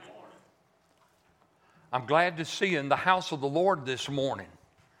I'm glad to see you in the house of the Lord this morning.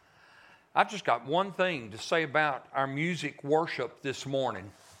 I've just got one thing to say about our music worship this morning.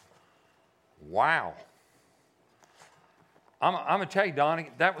 Wow. I'm going to tell you, Donnie,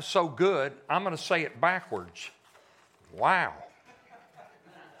 that was so good, I'm going to say it backwards. Wow.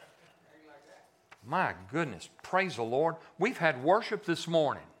 My goodness, praise the Lord. We've had worship this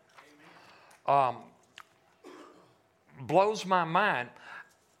morning. Blows my mind.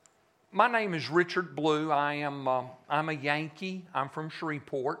 My name is Richard Blue. I'm a Yankee. I'm from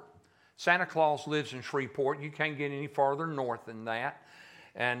Shreveport. Santa Claus lives in Shreveport. You can't get any farther north than that.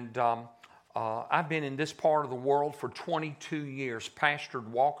 And I've been in this part of the world for 22 years. Pastored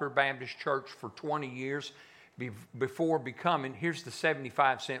Walker Baptist Church for 20 years before becoming, here's the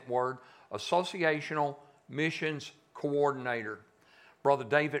 75-cent word, Associational Missions Coordinator. Brother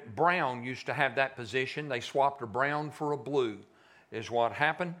David Brown used to have that position. They swapped a brown for a blue is what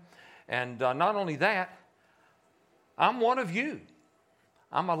happened. And not only that, I'm one of you.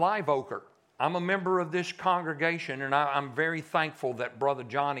 I'm a live oaker. I'm a member of this congregation, and I'm very thankful that Brother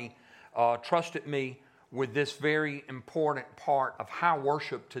Johnny trusted me with this very important part of how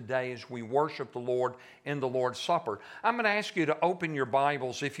worship today as we worship the Lord in the Lord's Supper. I'm going to ask you to open your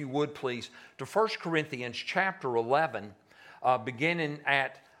Bibles, if you would please, to 1 Corinthians chapter 11, beginning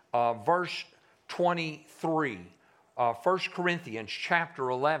at verse 23. 1 Corinthians chapter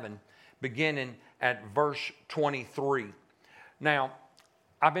 11, beginning at verse 23. Now,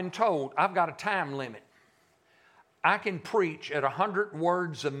 I've been told I've got a time limit. I can preach at 100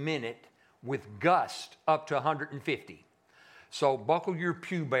 words a minute with gust up to 150. So buckle your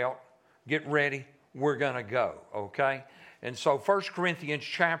pew belt, get ready, we're going to go, okay? And so 1 Corinthians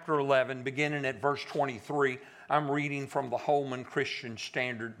chapter 11, beginning at verse 23, I'm reading from the Holman Christian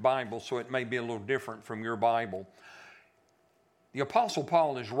Standard Bible, so it may be a little different from your Bible. The Apostle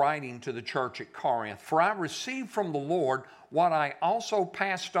Paul is writing to the church at Corinth, "For I received from the Lord what I also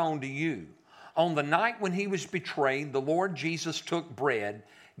passed on to you. On the night when he was betrayed, the Lord Jesus took bread,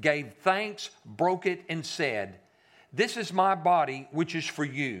 gave thanks, broke it, and said, 'This is my body, which is for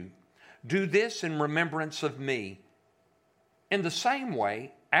you. Do this in remembrance of me.' In the same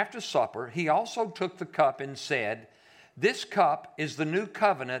way, after supper, he also took the cup and said, 'This cup is the new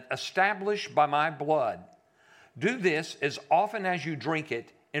covenant established by my blood. Do this as often as you drink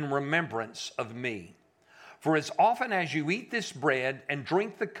it in remembrance of me. For as often as you eat this bread and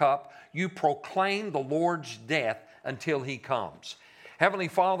drink the cup, you proclaim the Lord's death until he comes.'" Heavenly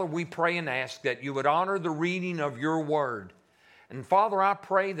Father, we pray and ask that you would honor the reading of your word. And Father, I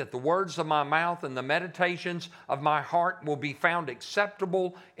pray that the words of my mouth and the meditations of my heart will be found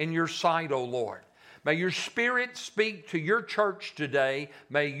acceptable in your sight, O Lord. May your Spirit speak to your church today.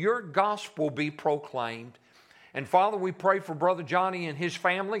 May your gospel be proclaimed. And Father, we pray for Brother Johnny and his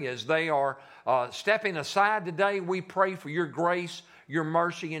family as they are stepping aside today. We pray for your grace, your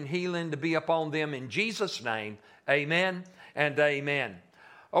mercy, and healing to be upon them. In Jesus' name, amen and amen.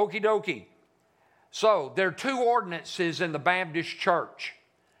 Okie dokie. So, there are two ordinances in the Baptist church.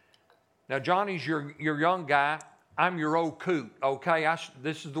 Now, Johnny's your young guy. I'm your old coot, okay?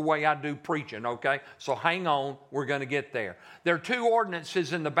 This is the way I do preaching, okay? So hang on, we're going to get there. There are two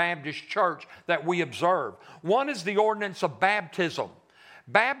ordinances in the Baptist church that we observe. One is the ordinance of baptism.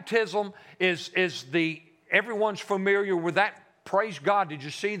 Baptism is everyone's familiar with that. Praise God. Did you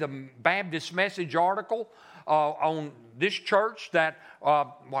see the Baptist Message article on this church that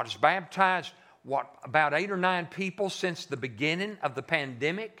has baptized, about 8 or 9 people since the beginning of the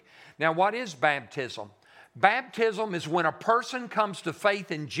pandemic? Now, what is baptism? Baptism is when a person comes to faith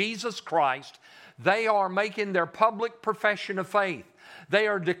in Jesus Christ. They are making their public profession of faith. They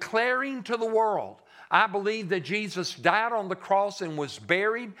are declaring to the world, "I believe that Jesus died on the cross and was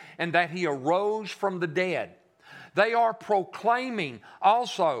buried and that he arose from the dead." They are proclaiming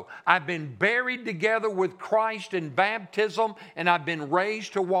also, "I've been buried together with Christ in baptism and I've been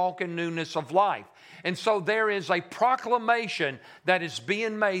raised to walk in newness of life." And so there is a proclamation that is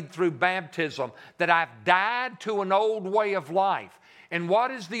being made through baptism that I've died to an old way of life. And what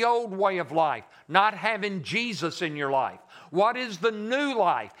is the old way of life? Not having Jesus in your life. What is the new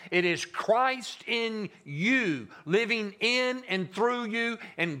life? It is Christ in you, living in and through you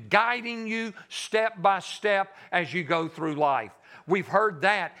and guiding you step by step as you go through life. We've heard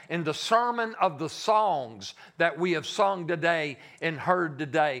that in the sermon of the songs that we have sung today and heard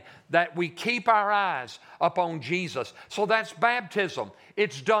today, that we keep our eyes upon Jesus. So that's baptism.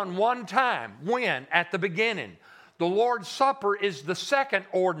 It's done one time. When? At the beginning. The Lord's Supper is the second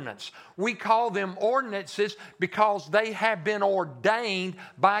ordinance. We call them ordinances because they have been ordained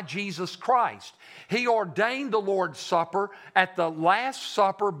by Jesus Christ. He ordained the Lord's Supper at the Last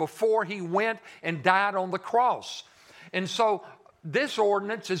Supper before He went and died on the cross. And so this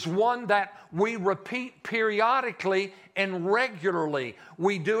ordinance is one that we repeat periodically and regularly.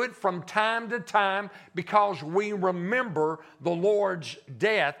 We do it from time to time because we remember the Lord's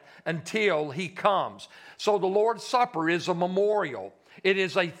death until He comes. So the Lord's Supper is a memorial. It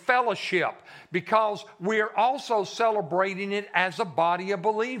is a fellowship because we're also celebrating it as a body of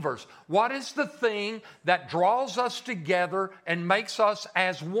believers. What is the thing that draws us together and makes us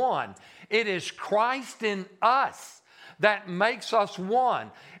as one? It is Christ in us that makes us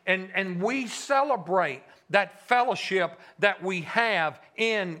one. And we celebrate that fellowship that we have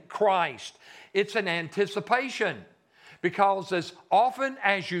in Christ. It's an anticipation because as often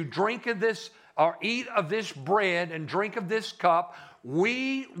as you drink of this or eat of this bread and drink of this cup,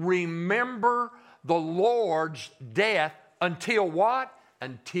 we remember the Lord's death until what?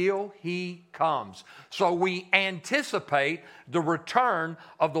 Until He comes. So we anticipate the return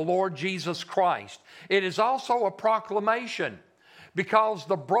of the Lord Jesus Christ. It is also a proclamation because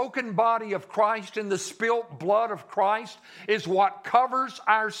the broken body of Christ and the spilt blood of Christ is what covers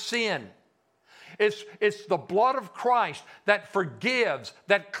our sin. It's the blood of Christ that forgives,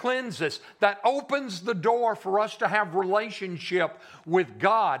 that cleanses, that opens the door for us to have relationship with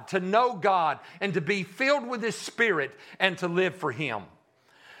God, to know God, and to be filled with His Spirit and to live for Him.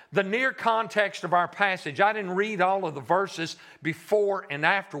 The near context of our passage, I didn't read all of the verses before and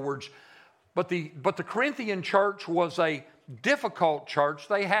afterwards, but the Corinthian church was a difficult church.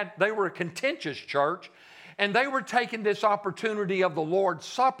 They were a contentious church, and they were taking this opportunity of the Lord's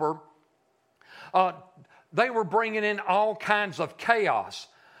Supper. They were bringing in all kinds of chaos.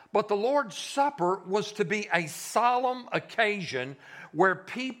 But the Lord's Supper was to be a solemn occasion where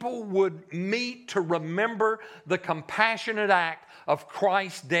people would meet to remember the compassionate act of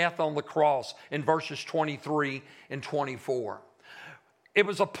Christ's death on the cross in verses 23 and 24. It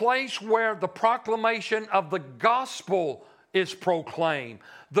was a place where the proclamation of the gospel is proclaimed.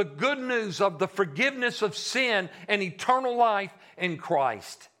 The good news of the forgiveness of sin and eternal life in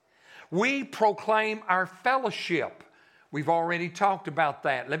Christ. We proclaim our fellowship. We've already talked about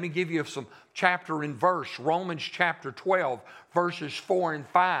that. Let me give you some chapter and verse. Romans chapter 12, verses 4 and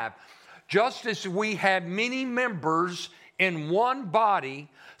 5. Just as we have many members in one body,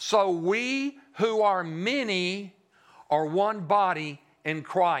 so we who are many are one body in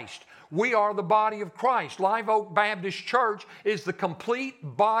Christ. We are the body of Christ. Live Oak Baptist Church is the complete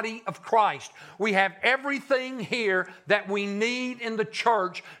body of Christ. We have everything here that we need in the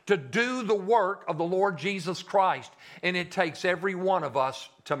church to do the work of the Lord Jesus Christ. And it takes every one of us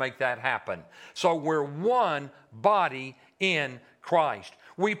to make that happen. So we're one body in Christ.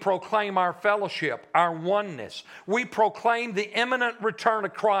 We proclaim our fellowship, our oneness. We proclaim the imminent return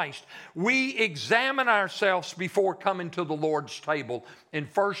of Christ. We examine ourselves before coming to the Lord's table. In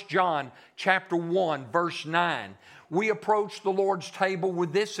 1 John chapter 1, verse 9, we approach the Lord's table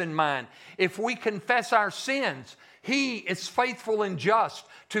with this in mind. If we confess our sins, He is faithful and just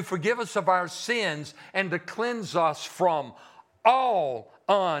to forgive us of our sins and to cleanse us from all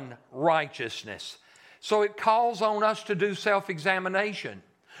unrighteousness. So it calls on us to do self-examination.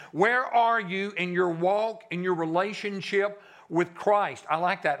 Where are you in your walk, in your relationship with Christ? I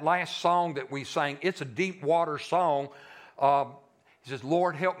like that last song that we sang. It's a deep water song. He says,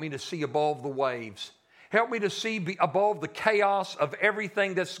 Lord, help me to see above the waves. Help me to see above the chaos of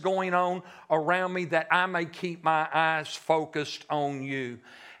everything that's going on around me, that I may keep my eyes focused on You.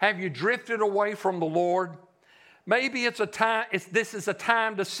 Have you drifted away from the Lord? Maybe this is a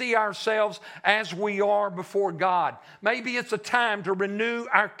time to see ourselves as we are before God. Maybe it's a time to renew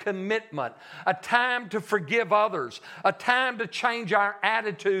our commitment, a time to forgive others, a time to change our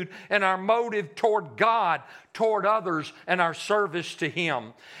attitude and our motive toward God, toward others, and our service to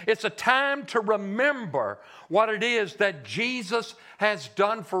Him. It's a time to remember what it is that Jesus has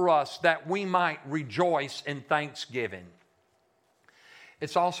done for us, that we might rejoice in thanksgiving.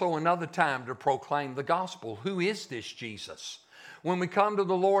 It's also another time to proclaim the gospel. Who is this Jesus? When we come to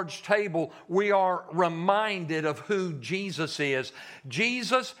the Lord's table, we are reminded of who Jesus is.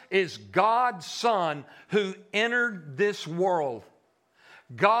 Jesus is God's Son who entered this world.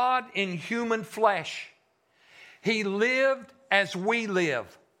 God in human flesh. He lived as we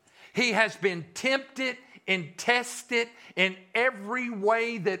live. He has been tempted and tested in every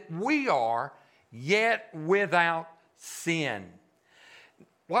way that we are, yet without sin.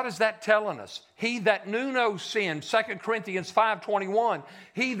 What is that telling us? He that knew no sin, 2 Corinthians 5:21,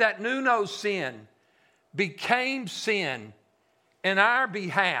 He that knew no sin became sin in our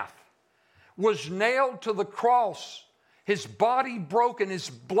behalf, was nailed to the cross, His body broken, His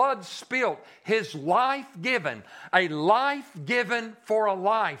blood spilled, His life given, a life given for a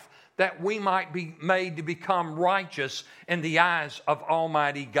life, that we might be made to become righteous in the eyes of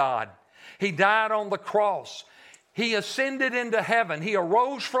Almighty God. He died on the cross. He ascended into heaven. He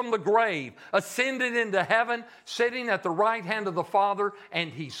arose from the grave, ascended into heaven, sitting at the right hand of the Father,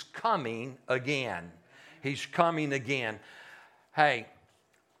 and He's coming again. He's coming again. Hey,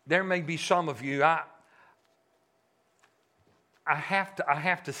 there may be some of you, I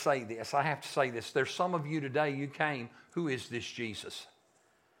have to say this. I have to say this. There's some of you today, you came, who is this Jesus?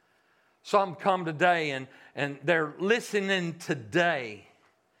 Some come today and they're listening today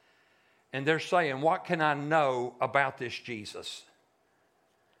and they're saying, what can I know about this Jesus?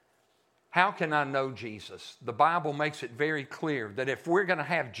 How can I know Jesus? The Bible makes it very clear that if we're going to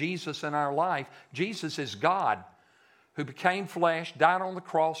have Jesus in our life, Jesus is God who became flesh, died on the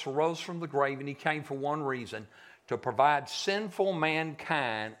cross, arose from the grave, and He came for one reason, to provide sinful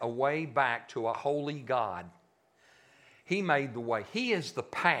mankind a way back to a holy God. He made the way. He is the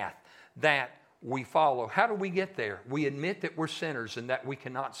path that we follow. How do we get there? We admit that we're sinners and that we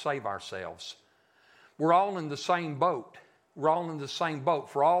cannot save ourselves. We're all in the same boat. We're all in the same boat.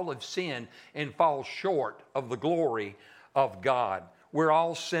 For all have sinned and fall short of the glory of God. We're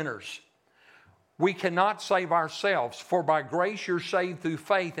all sinners. We cannot save ourselves, for by grace you're saved through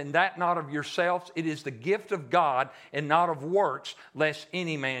faith, and that not of yourselves. It is the gift of God and not of works, lest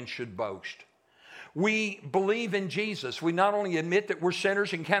any man should boast. We believe in Jesus. We not only admit that we're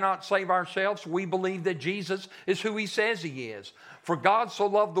sinners and cannot save ourselves, we believe that Jesus is who He says He is. For God so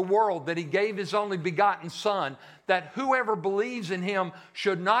loved the world that He gave His only begotten Son, that whoever believes in Him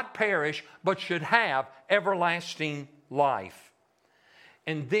should not perish, but should have everlasting life.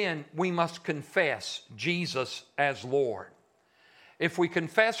 And then we must confess Jesus as Lord. If we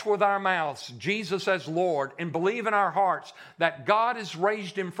confess with our mouths Jesus as Lord and believe in our hearts that God has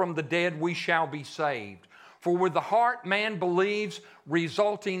raised Him from the dead, we shall be saved. For with the heart man believes,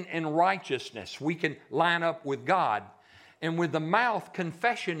 resulting in righteousness. We can line up with God. And with the mouth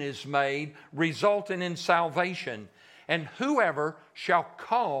confession is made, resulting in salvation. And whoever shall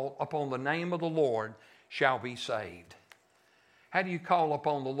call upon the name of the Lord shall be saved. How do you call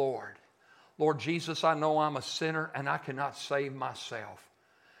upon the Lord? Lord Jesus, I know I'm a sinner and I cannot save myself.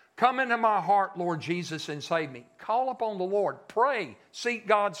 Come into my heart, Lord Jesus, and save me. Call upon the Lord. Pray. Seek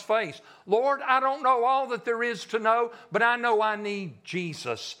God's face. Lord, I don't know all that there is to know, but I know I need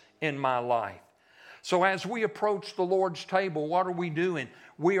Jesus in my life. So as we approach the Lord's table, what are we doing?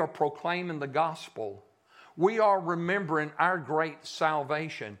 We are proclaiming the gospel. We are remembering our great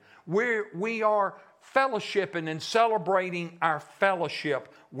salvation. We are fellowshipping and celebrating our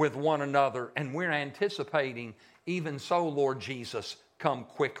fellowship with one another. And we're anticipating, even so, Lord Jesus, come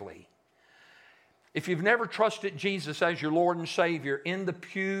quickly. If you've never trusted Jesus as your Lord and Savior, in the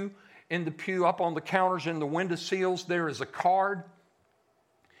pew, up on the counters, in the window sills, there is a card.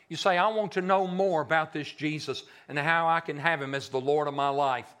 You say, I want to know more about this Jesus and how I can have Him as the Lord of my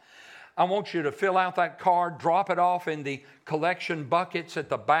life. I want you to fill out that card, drop it off in the collection buckets at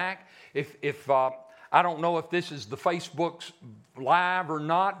the back. If I don't know if this is the Facebook's live or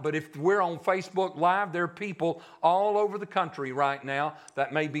not, but if we're on Facebook Live, there are people all over the country right now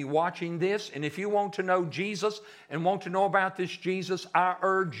that may be watching this. And if you want to know Jesus and want to know about this Jesus, I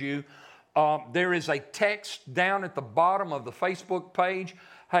urge you, there is a text down at the bottom of the Facebook page.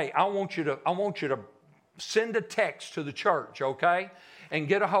 Hey, I want you to send a text to the church, okay? And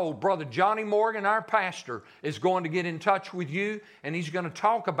get a hold. Brother Johnny Morgan, our pastor, is going to get in touch with you, and he's going to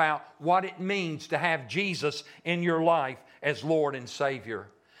talk about what it means to have Jesus in your life as Lord and Savior.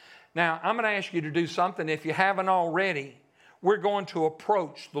 Now, I'm going to ask you to do something. If you haven't already, we're going to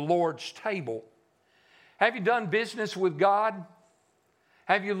approach the Lord's table. Have you done business with God?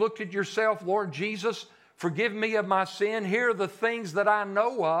 Have you looked at yourself, Lord Jesus, forgive me of my sin. Here are the things that I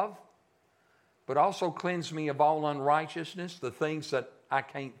know of, but also cleanse me of all unrighteousness, the things that I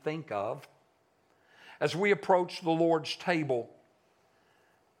can't think of. As we approach the Lord's table,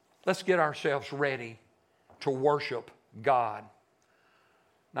 let's get ourselves ready to worship God.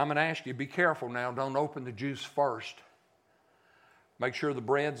 Now I'm going to ask you, be careful now. Don't open the juice first. Make sure the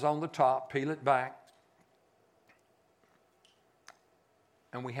bread's on the top. Peel it back.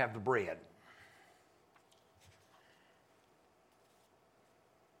 And we have the bread.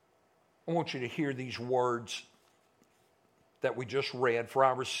 I want you to hear these words that we just read. For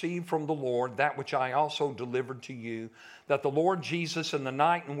I received from the Lord that which I also delivered to you, that the Lord Jesus, in the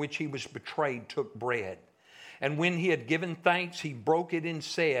night in which He was betrayed, took bread. And when he had given thanks, he broke it and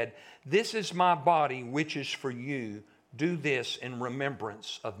said, "This is my body, which is for you. Do this in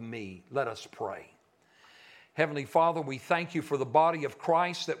remembrance of me." Let us pray. Heavenly Father, we thank you for the body of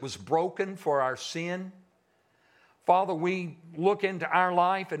Christ that was broken for our sin. Father, we look into our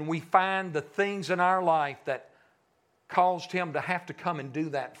life and we find the things in our life that caused him to have to come and do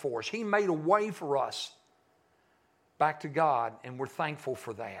that for us. He made a way for us back to God, and we're thankful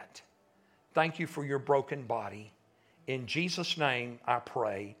for that. Thank you for your broken body. In Jesus' name I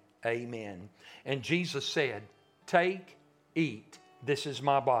pray, amen. And Jesus said, "Take, eat, this is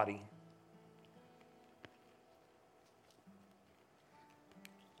my body."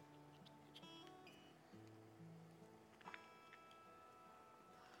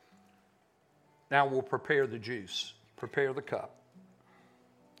 Now we'll prepare the juice. Prepare the cup.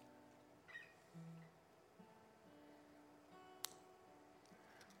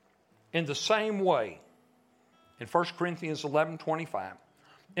 In the same way, in 1 Corinthians 11:25,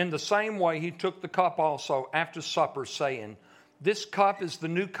 in the same way he took the cup also after supper, saying, "This cup is the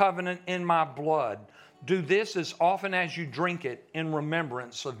new covenant in my blood. Do this as often as you drink it in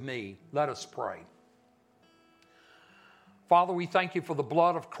remembrance of me." Let us pray. Father, we thank you for the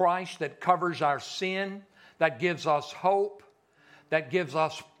blood of Christ that covers our sin, that gives us hope, that gives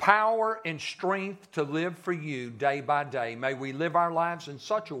us power and strength to live for you day by day. May we live our lives in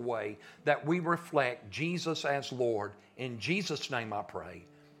such a way that we reflect Jesus as Lord. In Jesus' name I pray.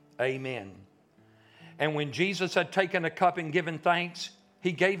 Amen. And when Jesus had taken a cup and given thanks,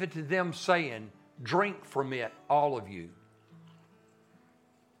 he gave it to them, saying, "Drink from it, all of you.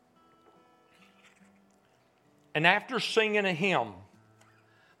 And after singing a hymn,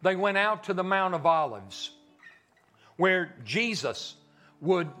 they went out to the Mount of Olives, where Jesus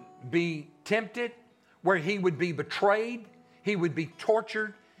would be tempted, where he would be betrayed, he would be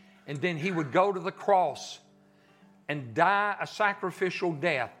tortured, and then he would go to the cross and die a sacrificial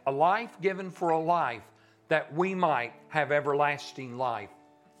death, a life given for a life that we might have everlasting life.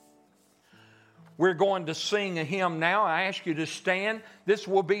 We're going to sing a hymn now. I ask you to stand. This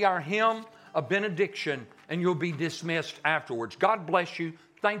will be our hymn of benediction, and you'll be dismissed afterwards. God bless you.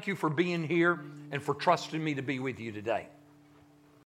 Thank you for being here and for trusting me to be with you today.